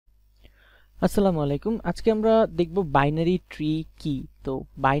আসসালামু আলাইকুম। আজকে আমরা দেখব বাইনারি ট্রি কি। তো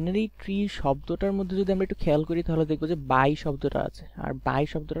বাইনারি ট্রি শব্দটার মধ্যে যদি আমরা একটু খেয়াল করি তাহলে দেখব যে বাই শব্দটা আছে, আর বাই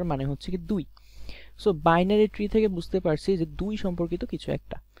শব্দটার মানে হচ্ছে কি দুই। সো বাইনারি ট্রি থেকে বুঝতে পারছি যে দুই সম্পর্কিত কিছু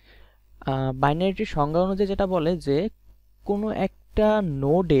একটা। বাইনারি ট্রির সংজ্ঞা অনুযায়ী যেটা বলে যে কোনো একটা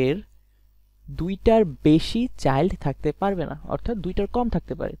নোডের দুইটার বেশি চাইল্ড থাকতে পারবে না, অর্থাৎ দুইটার কম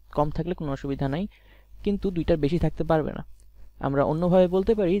থাকতে পারে, কম থাকলে কোনো অসুবিধা নাই, কিন্তু দুইটার বেশি থাকতে পারবে না। আমরা অন্যভাবে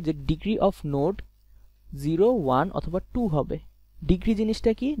বলতে পারি যে ডিগ্রি অফ নোড 0, 1 অথবা 2 হবে। ডিগ্রি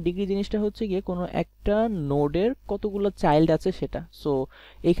জিনিসটা কি? ডিগ্রি জিনিসটা হচ্ছে গিয়ে কোনো একটা নোডের কতগুলো চাইল্ড আছে সেটা। সো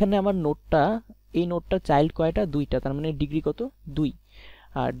এখানে আমার নোডটা, এই নোডটার চাইল্ড কয়টা? দুইটা, তার মানে ডিগ্রি কত? 2।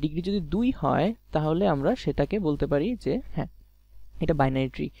 আর ডিগ্রি যদি 2 হয় তাহলে আমরা সেটাকে বলতে পারি যে হ্যাঁ, এটা বাইনারি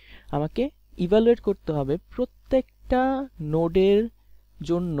ট্রি। আমাকে ইভালুয়েট করতে হবে প্রত্যেকটা নোডের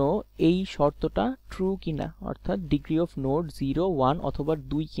জন্য এই শর্তটা ট্রু কিনা, অর্থাৎ ডিগ্রি অফ নোড 0, 1 অথবা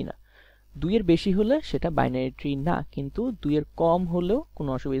 2 কিনা। 2 এর বেশি হলে সেটা বাইনারি ট্রি না, কিন্তু 2 এর কম হলেও কোনো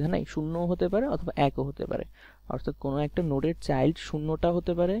অসুবিধা নাই, 0 হতে পারে অথবা 1 ও হতে পারে। অর্থাৎ কোনো একটা নোডের চাইল্ড 0টা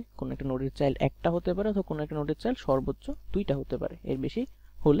হতে পারে, কোনো একটা নোডের চাইল্ড 1টা হতে পারে, অথবা কোনো একটা নোডের চাইল্ড সর্বোচ্চ 2টা হতে পারে। এর বেশি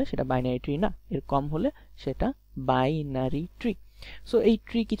হলে সেটা বাইনারি ট্রি না, এর কম হলে সেটা বাইনারি ট্রি। সো এই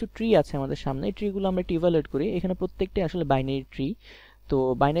কিছু ট্রি আছে আমাদের সামনে, এই ট্রিগুলো আমরা একটু ইভালুয়েট করি। এখানে প্রত্যেকটাই আসলে বাইনারি ট্রি। তো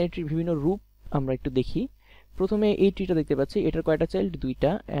বাইনারি ট্রির বিভিন্ন রূপ আমরা একটু দেখি। প্রথমে এই ট্রিটা দেখতে পাচ্ছি, এটার কয়টা চাইল্ড?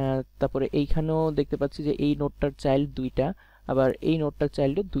 2টা। তারপরে এইখানেও দেখতে পাচ্ছি যে এই নোডটার চাইল্ড 2টা, আবার এই নোডটার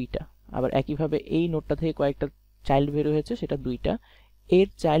চাইল্ডও 2টা। আবার একইভাবে এই নোডটা থেকে কয়েকটা চাইল্ড বের হয়েছে, সেটা 2টা। এর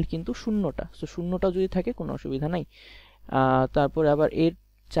চাইল্ড কিন্তু 0টা, সো 0টা যদি থাকে কোনো অসুবিধা নাই। তারপরে আবার এর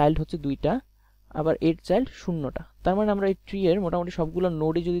চাইল্ড হচ্ছে 2টা, আবার এর চাইল্ড 0টা। তার মানে আমরা এই ট্রি এর মোটামুটি সবগুলো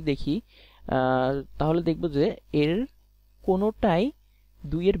নোডে যদি দেখি তাহলে দেখব যে এর কোনোটাই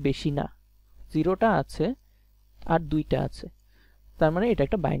 2 এর বেশি না, 0টা আছে আর 2টা আছে। তার মানে এটা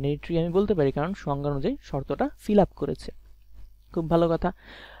একটা বাইনারি ট্রি আমি বলতে পারি, কারণ সংজ্ঞা অনুযায়ী শর্তটা ফিল আপ করেছে। খুব ভালো কথা।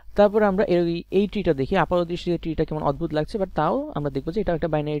 তারপর আমরা এই ট্রিটা দেখি। আপাতত দৃষ্টিতে ট্রিটা কেমন অদ্ভুত লাগছে, বাট তাও আমরা দেখবো যে এটা একটা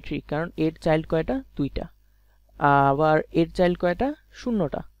বাইনারি ট্রি, কারণ এর চাইল্ড কয়টা? 2টা। আবার এর চাইল্ড কয়টা?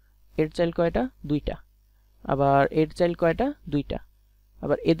 0টা। এর চাইল্ড কয়টা? 2টা। আবার এর চাইল্ড কয়টা? 2টা।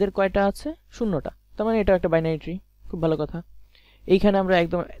 আবার এদের কয়টা আছে? 0টা। তার মানে এটা একটা বাইনারি ট্রি। খুব ভালো কথা। এইখানে আমরা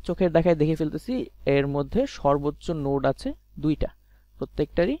একদম চোখের দেখায় দেখে ফেলতেছি এর মধ্যে সর্বোচ্চ নোড আছে 2টা।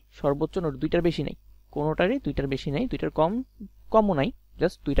 প্রত্যেকটারই সর্বোচ্চ নোড 2টার বেশি নাই, কোনোটারই 2টার বেশি নাই, 2টার কমও নাই,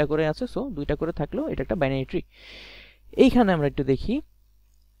 জাস্ট 2টা করে আছে। সো 2টা করে থাকলেও এটা একটা বাইনারি ট্রি। এইখানে আমরা একটু দেখি,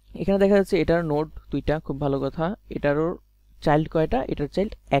 এখানে দেখা যাচ্ছে এটার নোড 2টা। খুব ভালো কথা। এটারও চাইল্ড কয়টা? এটার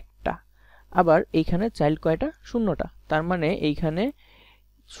চাইল্ড 1টা। আবার এইখানে চাইল্ড কয়টা? 0টা। তার মানে এইখানে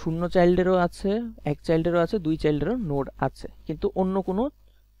 0 চাইল্ডেরও আছে, 1 চাইল্ডেরও আছে, 2 চাইল্ডেরও নোড আছে, কিন্তু অন্য কোনো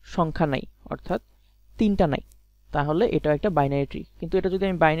সংখ্যা নাই, অর্থাৎ 3টা নাই। তাহলে এটা একটা বাইনারি ট্রি। কিন্তু এটা যদি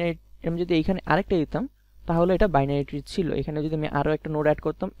আমি যদি এইখানে আরেকটা দিতাম তাহলে এটা বাইনারি ট্রি ছিল। এখানে যদি আমি আরো একটা নোড অ্যাড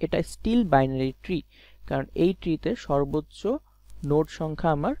করতাম, এটা স্টিল বাইনারি ট্রি, কারণ এই ট্রিতে সর্বোচ্চ নোড সংখ্যা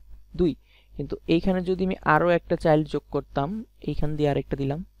আমার 2। কিন্তু এইখানে যদি আমি আরো একটা চাইল্ড যোগ করতাম, এইখান দিয়ে আরেকটা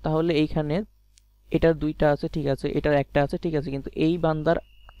দিলাম, তাহলে এইখানে এটার 2টা আছে, ঠিক আছে, এটার একটা আছে, ঠিক আছে, কিন্তু এই বান্দার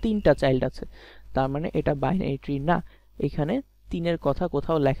 3টা চাইল্ড আছে। তার মানে এটা বাইনারি ট্রি না। এখানে 3 এর কথা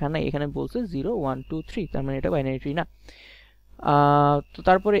কোথাও লেখা নাই, এখানে বলছে 0, 1, 2, 3, তার মানে এটা বাইনারি ট্রি না। তো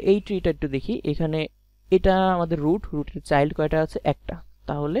তারপরে এই ট্রিটা একটু দেখি। এখানে এটা আমাদের রুটের চাইল্ড কয়টা আছে? একটা।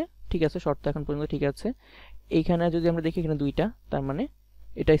 তাহলে ঠিক আছে, শর্ত এখন পর্যন্ত ঠিক আছে। এইখানে যদি আমরা দেখি এখানে 2টা, তার মানে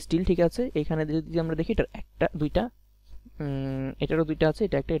এটা স্টিল ঠিক আছে। এখানে যদি আমরা দেখি এটার একটা 2টা, এটারও 2টা আছে,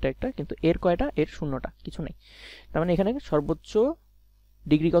 এটা একটা, এটা একটা, কিন্তু এর কয়টা? এর 0টা, কিছু নেই। তার মানে এখানে সর্বোচ্চ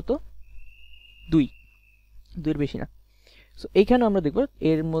ডিগ্রি কত? 2, 2 এর বেশি না। সো এইখানে আমরা দেখব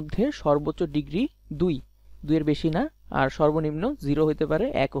এর মধ্যে সর্বোচ্চ ডিগ্রি 2, 2 এর বেশি না, আর সর্বনিম্ন 0 হইতে পারে,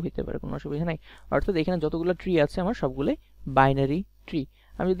 1ও হইতে পারে, কোনো অসুবিধা নাই। অর্থাৎ এখানে যতগুলো ট্রি আছে আমার সবগুলোই বাইনারি ট্রি।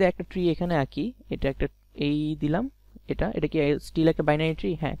 আমি যদি একটা ট্রি এখানে আঁকি, এটা একটা, এই দিলাম, এটা কি স্টিল একটা বাইনারি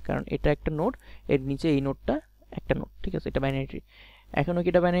ট্রি? হ্যাঁ, কারণ এটা একটা নোড, এর নিচে এই নোডটা একটা নোড, ঠিক আছে, এটা বাইনারি ট্রি। এখনো কি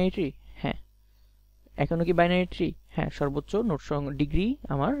এটা বাইনারি ট্রি? হ্যাঁ। এখনো কি বাইনারি ট্রি? হ্যাঁ, সর্বোচ্চ নোড ডিগ্রি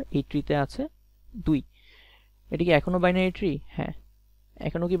আমার এই ট্রিতে আছে 2। এটা কি এখনো বাইনারি ট্রি? হ্যাঁ।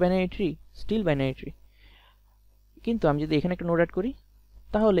 এখনো কি binary tree? Still binary tree. কিন্তু আমি যদি এখানে একটা নোড অ্যাড করি,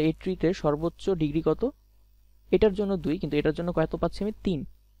 তাহলে এই ট্রিতে সর্বোচ্চ ডিগ্রি কত? এটার জন্য 2, কিন্তু এটার জন্য কত পাচ্ছি আমি? 3।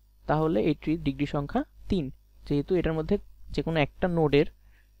 তাহলে এই ট্রির ডিগ্রি সংখ্যা 3, যেহেতু এটার মধ্যে যে কোনো একটা নোডের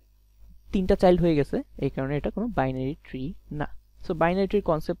 3টা চাইল্ড হয়ে গেছে, এই কারণে এটা কোনো বাইনারি ট্রি না। সো বাইনারি ট্রির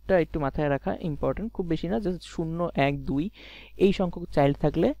কনসেপ্টটা একটু মাথায় রাখা ইম্পর্টেন্ট, খুব বেশি না, জাস্ট 0, 1, 2 এই সংখ্যক চাইল্ড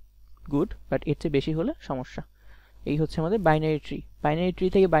থাকলে গুড, বাট এর চেয়ে বেশি হলে সমস্যা। এই হচ্ছে আমাদের বাইনারি ট্রি। বাইনারি ট্রি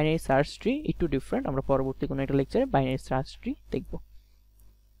থেকে বাইনারি সার্চ ট্রি একটু ডিফারেন্ট। আমরা পরবর্তী কোনো একটা লেকচারে বাইনারি সার্চ ট্রি দেখব।